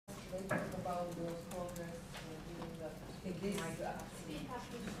this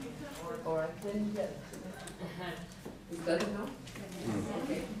or I can get. Is better now?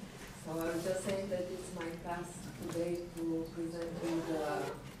 Okay. So I was just saying that it's my task today to present you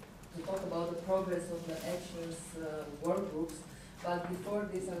to talk about the progress of the actions work groups. But before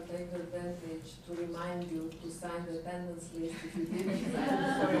this, I'll take the advantage to remind you to sign the attendance list if you didn't.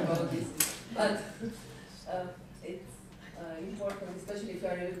 I'm sorry about this, but it's important, especially if you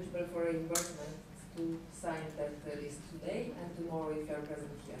are eligible for reimbursement, to sign that list today and tomorrow if you are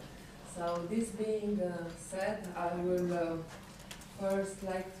present here. So this being said, I will first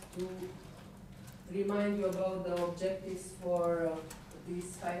like to remind you about the objectives for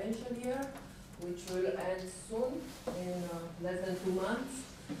this financial year, which will end soon in less than 2 months.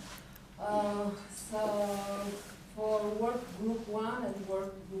 So for work group 1 and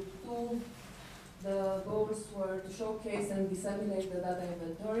work group 2, the goals were to showcase and disseminate the data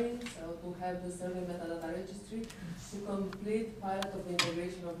inventory, so to have the survey metadata registry, to complete pilot of the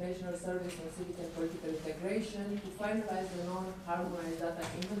integration of national surveys on civic and political integration, to finalize the non-harmonized data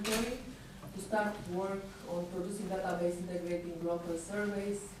inventory, to start work on producing database integrating local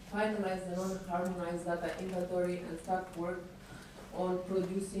surveys, finalize the non-harmonized data inventory, and start work on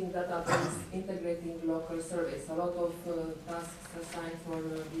producing database integrating local surveys. A lot of tasks assigned for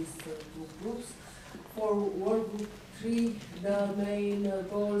these 2 groups. For work group 3, the main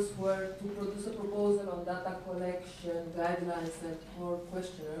goals were to produce a proposal on data collection guidelines and for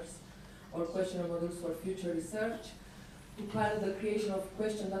questionnaires or questionnaire modules for future research, to pilot the creation of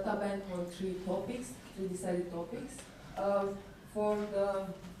question data bank on 3 topics, 3 decided topics. For the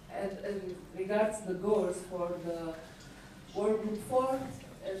as regards the goals for the work group 4,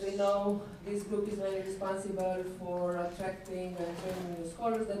 as we know, this group is mainly responsible for attracting and training new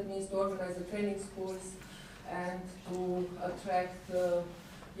scholars. That means to organize the training schools and to attract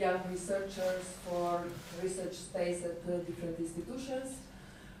young researchers for research stays at different institutions.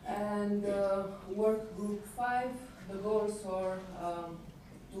 And work group 5, the goals are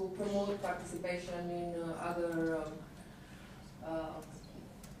to promote participation in other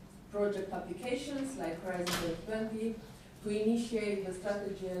project applications like Horizon 2020, to initiate the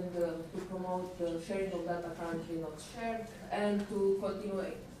strategy and to promote the sharing of data currently not shared, and to continue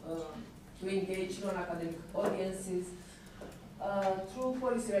to engage non-academic audiences through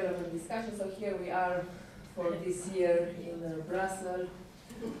policy relevant discussions. So here we are for this year in Brussels,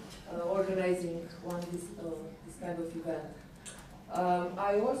 organizing this kind of event.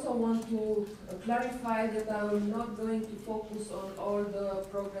 I also want to clarify that I'm not going to focus on all the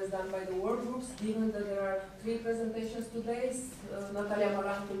progress done by the work groups, given that there are 3 presentations today. Natalia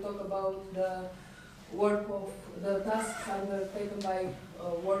Maran will talk about the work of the tasks undertaken by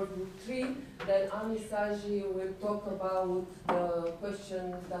work group 3. Then Ami Saji will talk about the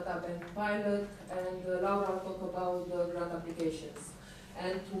question data bank pilot, and Laura will talk about the grant applications.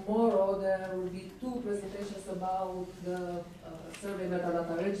 And tomorrow there will be 2 presentations about the survey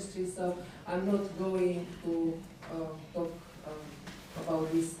metadata registry, so I'm not going to talk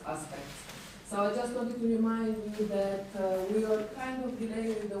about these aspects. So I just wanted to remind you that we are kind of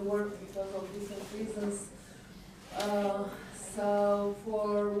delaying the work because of different reasons. So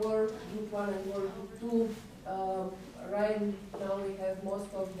for work group 1 and work group 2, right now we have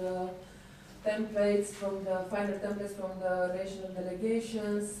most of the templates from the final templates from the national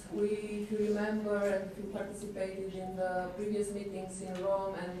delegations. If you remember and if you participated in the previous meetings in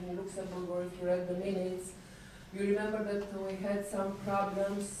Rome and in Luxembourg, or if you read the minutes, you remember that we had some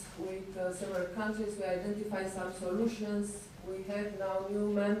problems with several countries. We identified some solutions. We have now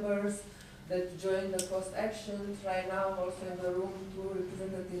new members that joined the cost action. Right now, also in the room, 2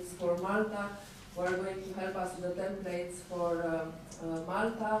 representatives for Malta who are going to help us with the templates for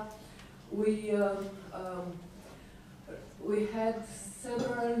Malta. We had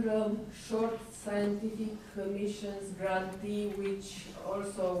several short scientific missions grantee which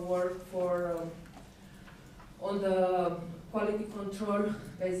also work for on the quality control,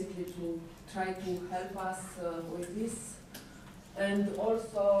 basically to try to help us with this. And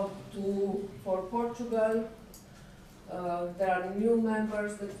also for Portugal, there are new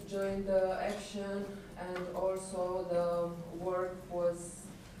members that joined the action, and also the work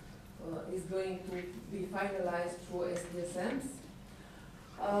is going to be finalized through SDSMs.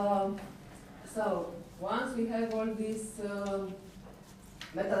 So once we have all these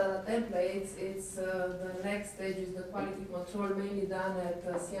metadata templates, it's the next stage is the quality control, mainly done at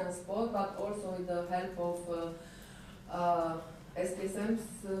Sciences Po, but also with the help of SDSMs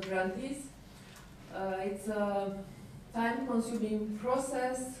grantees. It's a time-consuming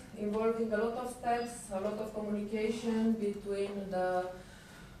process involving a lot of steps, a lot of communication between the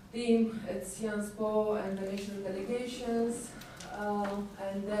team at Sciences Po and the national delegations,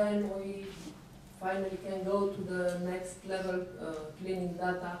 and then we finally can go to the next level, cleaning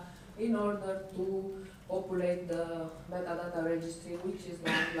data, in order to populate the metadata registry, which is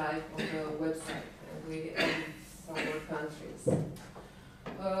now live on the website, and we added some more countries.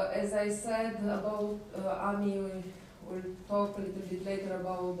 As I said about AMI, we'll talk a little bit later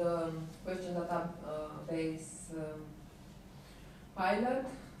about the question database pilot,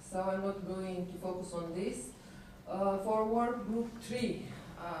 so I'm not going to focus on this. For work group 3,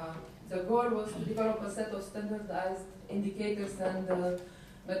 the goal was to develop a set of standardized indicators and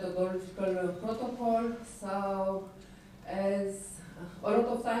methodological protocol. So, as a lot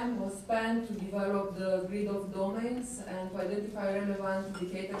of time was spent to develop the grid of domains and to identify relevant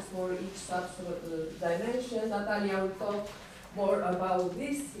indicators for each sub-dimension. Natalia will talk more about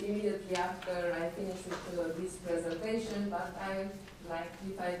this immediately after I finish with this presentation, but I like,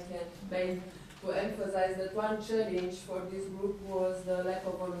 if I can maybe to emphasize that one challenge for this group was the lack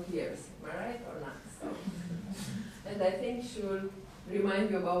of volunteers. Am I right or not? So, and I think she will remind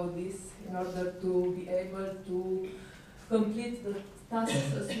you about this in order to be able to complete the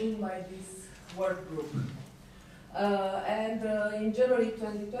tasks assumed by this work group. In January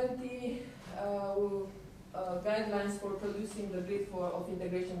 2020, guidelines for producing the grid of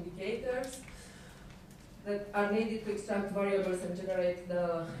integration indicators that are needed to extract variables and generate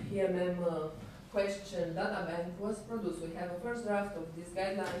the EMM question data bank was produced. We have a first draft of this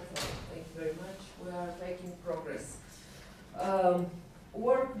guideline, so thank you very much. We are making progress.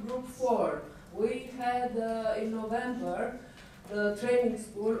 Work group 4. We had in November the training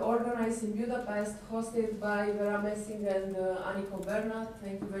school organized in Budapest, hosted by Vera Messing and Aniko Bernat.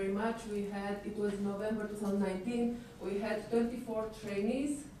 Thank you very much. It was November 2019. We had 24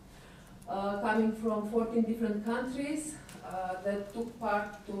 trainees coming from 14 different countries that took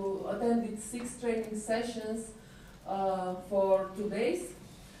part to attended 6 training sessions for 2 days.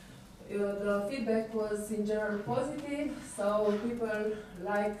 The feedback was in general positive, so people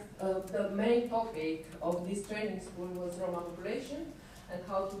liked the main topic of this training school was Roma population and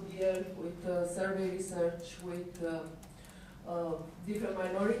how to deal with survey research with different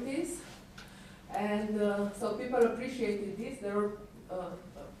minorities. And so people appreciated this. There were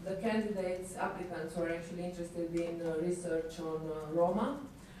the candidates, applicants were actually interested in research on Roma.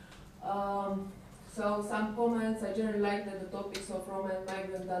 So some comments, I generally like that the topics of Roma and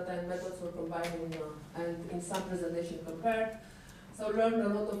migrant data and methods were combined and in some presentation compared. So learned a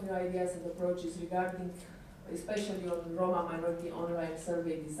lot of new ideas and approaches regarding, especially on Roma minority online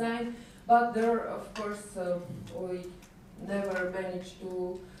survey design. But there, of course, we never managed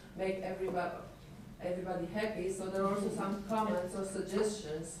to make everybody happy, so there are also some comments or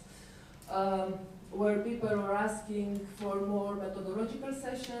suggestions where people were asking for more methodological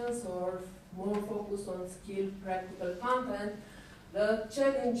sessions or more focus on skilled practical content. The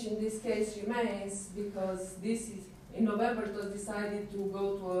challenge in this case remains because in November it was decided to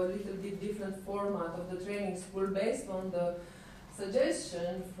go to a little bit different format of the training school based on the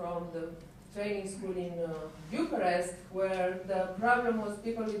suggestion from the training school in Bucharest, where the problem was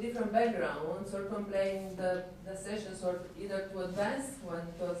people with different backgrounds or complaining that the sessions were either too advanced when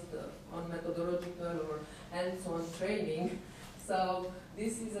it was on methodological or hands-on training. So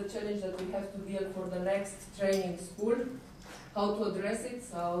this is a challenge that we have to deal for the next training school, how to address it,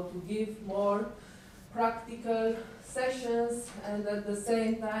 so to give more practical sessions and at the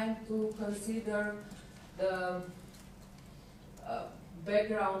same time to consider the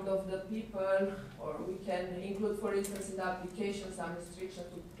background of the people, or we can include, for instance, in the application some restriction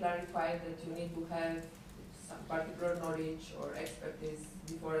to clarify that you need to have some particular knowledge or expertise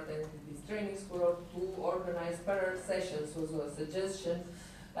before attending this training school, or to organize parallel sessions was a suggestion,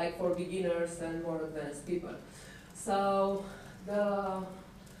 like for beginners and more advanced people. So the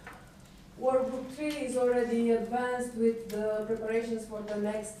work group 3 is already advanced with the preparations for the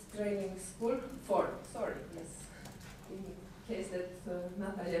next training school. 4, sorry, yes. In case that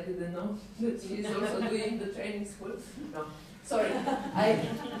Natalia didn't know that she is also doing the training school. No, sorry,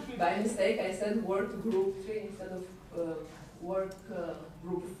 by mistake I said work group 3 instead of work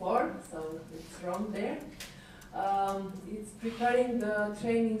group 4, so it's wrong there. It's preparing the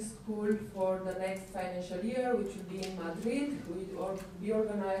training school for the next financial year, which will be in Madrid. Will be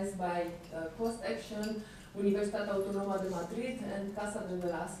organized by Cost Action, Universitatea Autónoma de Madrid, and Casa de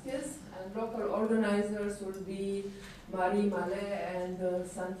Velázquez. And local organizers will be Marie Mallet and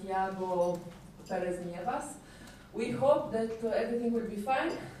Santiago Perez Nievas. We hope that everything will be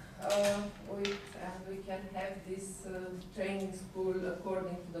fine. We can have this training school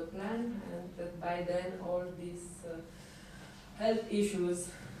according to the plan, and that by then all these health issues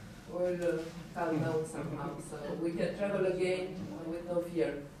will calm down somehow, so we can travel again with no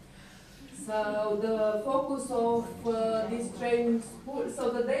fear. So the focus of this training school,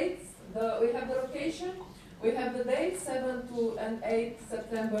 so the dates, we have the location, we have the dates, 7 to and 8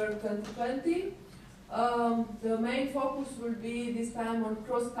 September 2020. The main focus will be this time on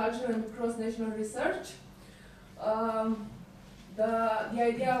cross-cultural and cross-national research. The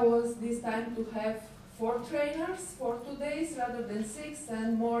idea was this time to have 4 trainers for 2 days rather than 6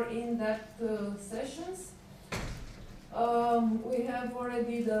 and more in-depth sessions. We have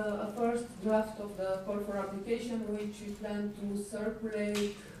already a first draft of the call for application, which we plan to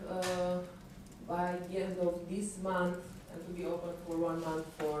circulate by the end of this month and to be open for 1 month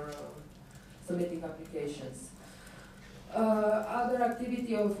for submitting applications. Other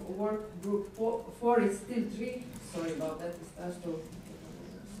activity of work group 4 is still 3. Sorry about that, it starts to.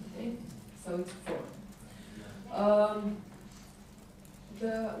 Okay, so it's 4.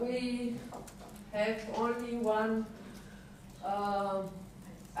 We have only one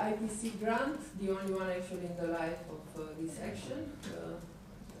IPC grant, the only one actually in the life of this action.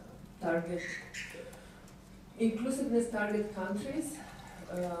 Target inclusiveness target countries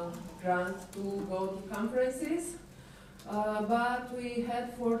grant to go to conferences. But we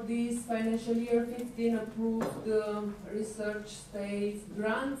had for this financial year 15 approved research stage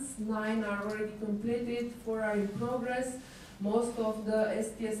grants, 9 are already completed, 4 are in progress. Most of the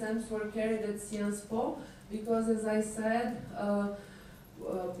STSMs were carried at Sciences Po because, as I said,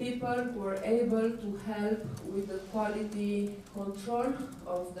 people were able to help with the quality control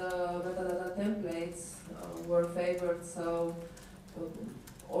of the metadata templates were favored, so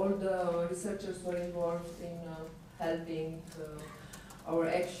all the researchers were involved in helping our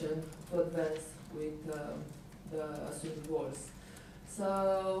action to advance with the assumed goals. So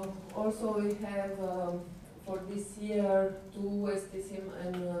also we have for this year 2 STSM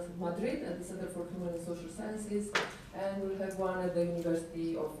in Madrid at the Center for Human and Social Sciences, and we'll have 1 at the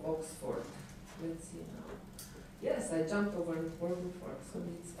University of Oxford. Let's see now. Yes, I jumped over Workgroup 4, so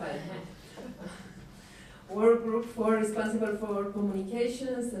it's fine. Workgroup 4 responsible for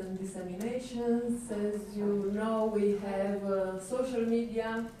communications and disseminations. As you know, we have social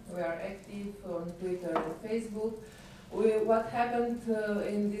media. We are active on Twitter and Facebook. What happened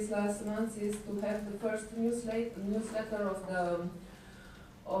in these last months is to have the first newsletter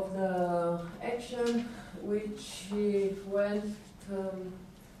of the action, which went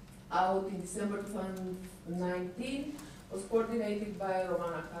out in December 2019. Was coordinated by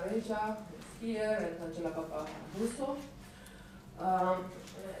Romana Careja here and Angela Paparusso.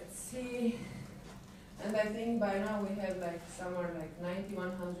 Let's see, and I think by now we have like somewhere like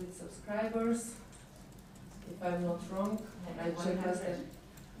 90-100 subscribers, if I'm not wrong. I checked last time.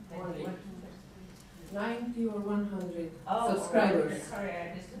 Only 90 or 100 subscribers. Sorry, I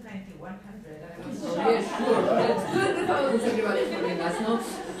understood 90, 100. I was yes, sure. That's good. Thousands everybody following us, no?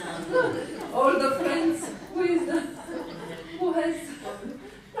 All the friends who has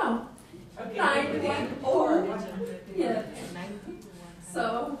no. okay, 90 or 100. Yeah.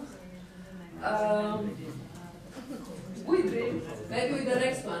 So we dream. Maybe with the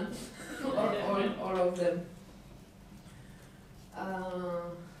next one, or all of them.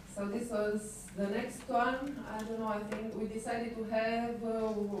 So this was the next one. I don't know. I think we decided to have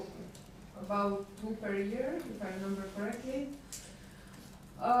about 2 per year, if I remember correctly.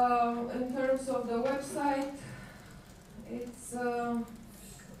 In terms of the website, it's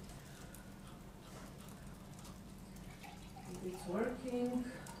working.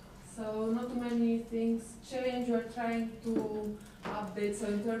 So not too many things change. We're trying to update. So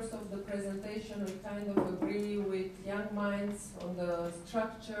in terms of the presentation, we kind of agree with Young Minds on the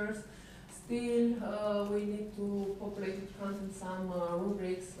structures. Still, we need to populate with content some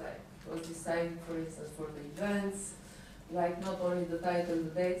rubrics, like was decided, for instance, for the events, like not only the title,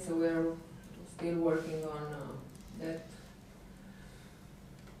 the date. So we're still working on that.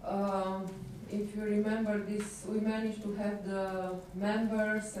 If you remember this, we managed to have the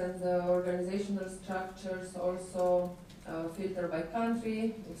members and the organizational structures also filtered by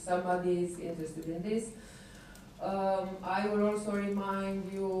country, if somebody is interested in this. I will also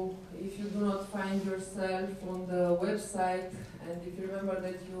remind you, if you do not find yourself on the website, and if you remember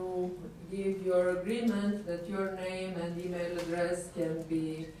that you give your agreement that your name and email address can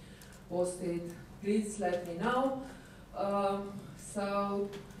be posted, please let me know. So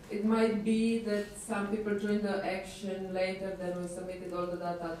it might be that some people joined the action later than we submitted all the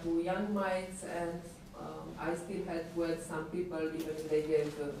data to Young Minds, and I still had to add some people even if they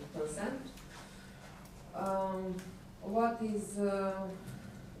gave consent. What is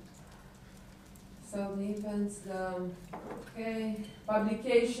So the events, okay,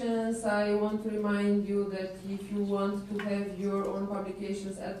 publications, I want to remind you that if you want to have your own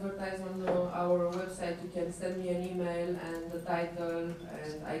publications advertised on our website, you can send me an email and the title,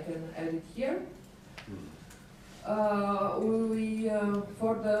 and I can add it here. For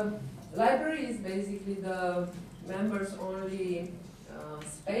the library is basically the members only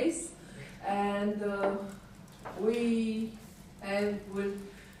space, and we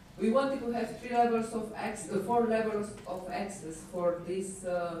wanted to have 4 levels of access for this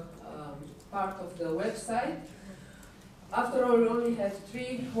part of the website. After all, we only have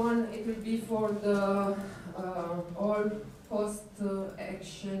 3. One, it will be for the all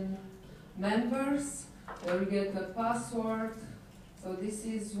post-action members, where we get a password. So this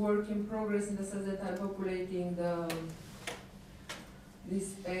is work in progress in the sense that I'm populating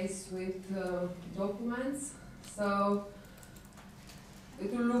this space with documents. So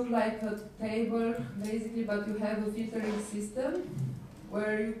it will look like a table basically, but you have a filtering system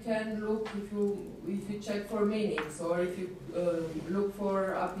where you can look if you check for meanings, or if you look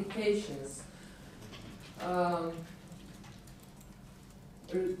for applications,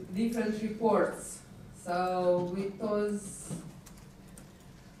 different reports. So this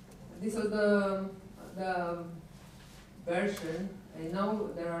was the version. I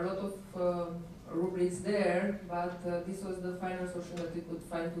know there are a lot of rubrics there, but this was the final solution that we could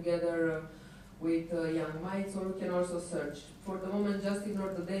find together with young minds, or we can also search. For the moment, just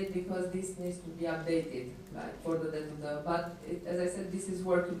ignore the date because this needs to be updated, like for the date of the. But as I said, this is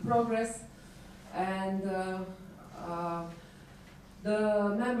work in progress, and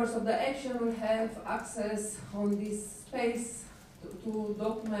the members of the action will have access on this space to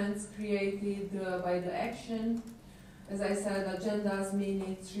documents created by the action. As I said, agendas,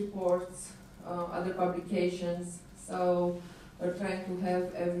 minutes, reports, other publications. So we're trying to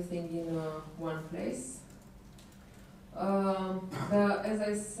have everything in one place. As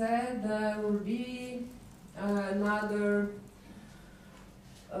I said, there will be another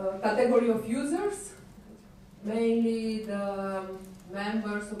category of users, mainly the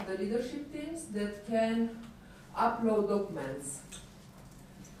members of the leadership teams that can upload documents.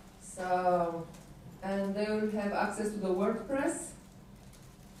 So, and they will have access to the WordPress.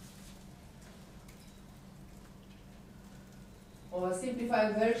 Or a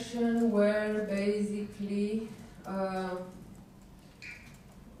simplified version where basically, okay,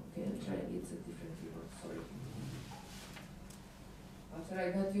 I'm trying, it's a different keyboard, sorry. After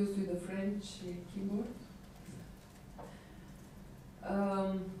I got used to the French keyboard.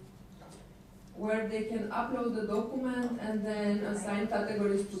 Where they can upload the document and then assign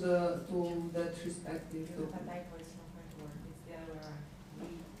categories to that respective document.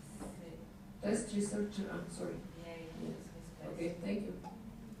 Test researcher, I'm sorry. Okay, thank you.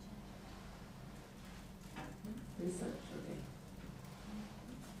 Research, okay.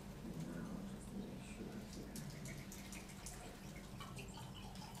 Now, just make sure here.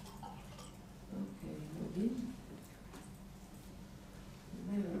 Okay, login.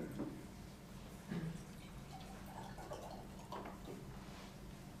 Never.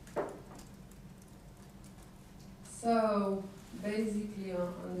 So, basically,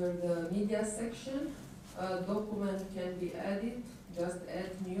 under the media section, a document can be added, just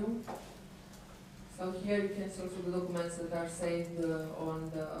add new. So here you can see also the documents that are saved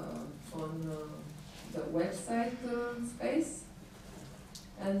on the website space.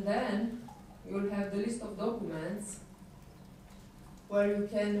 And then you'll have the list of documents where you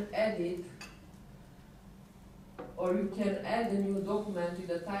can edit, or you can add a new document with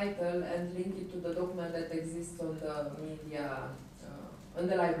the title and link it to the document that exists on the media, on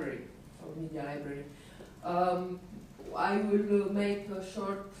the library, so media library. I will make a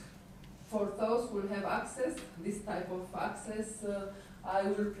short, for those who will have access, this type of access, I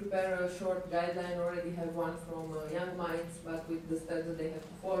will prepare a short guideline, already have one from Young Minds, but with the steps that they have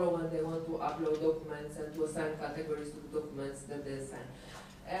to follow when they want to upload documents and to assign categories to the documents that they assign.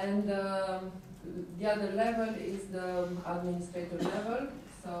 And the other level is the administrator level,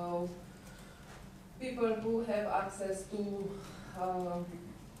 so people who have access to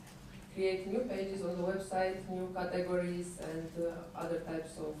create new pages on the website, new categories, and other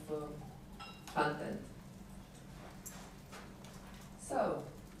types of content. So,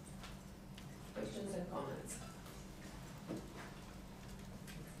 questions and comments?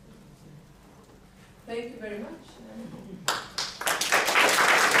 Thank you very much.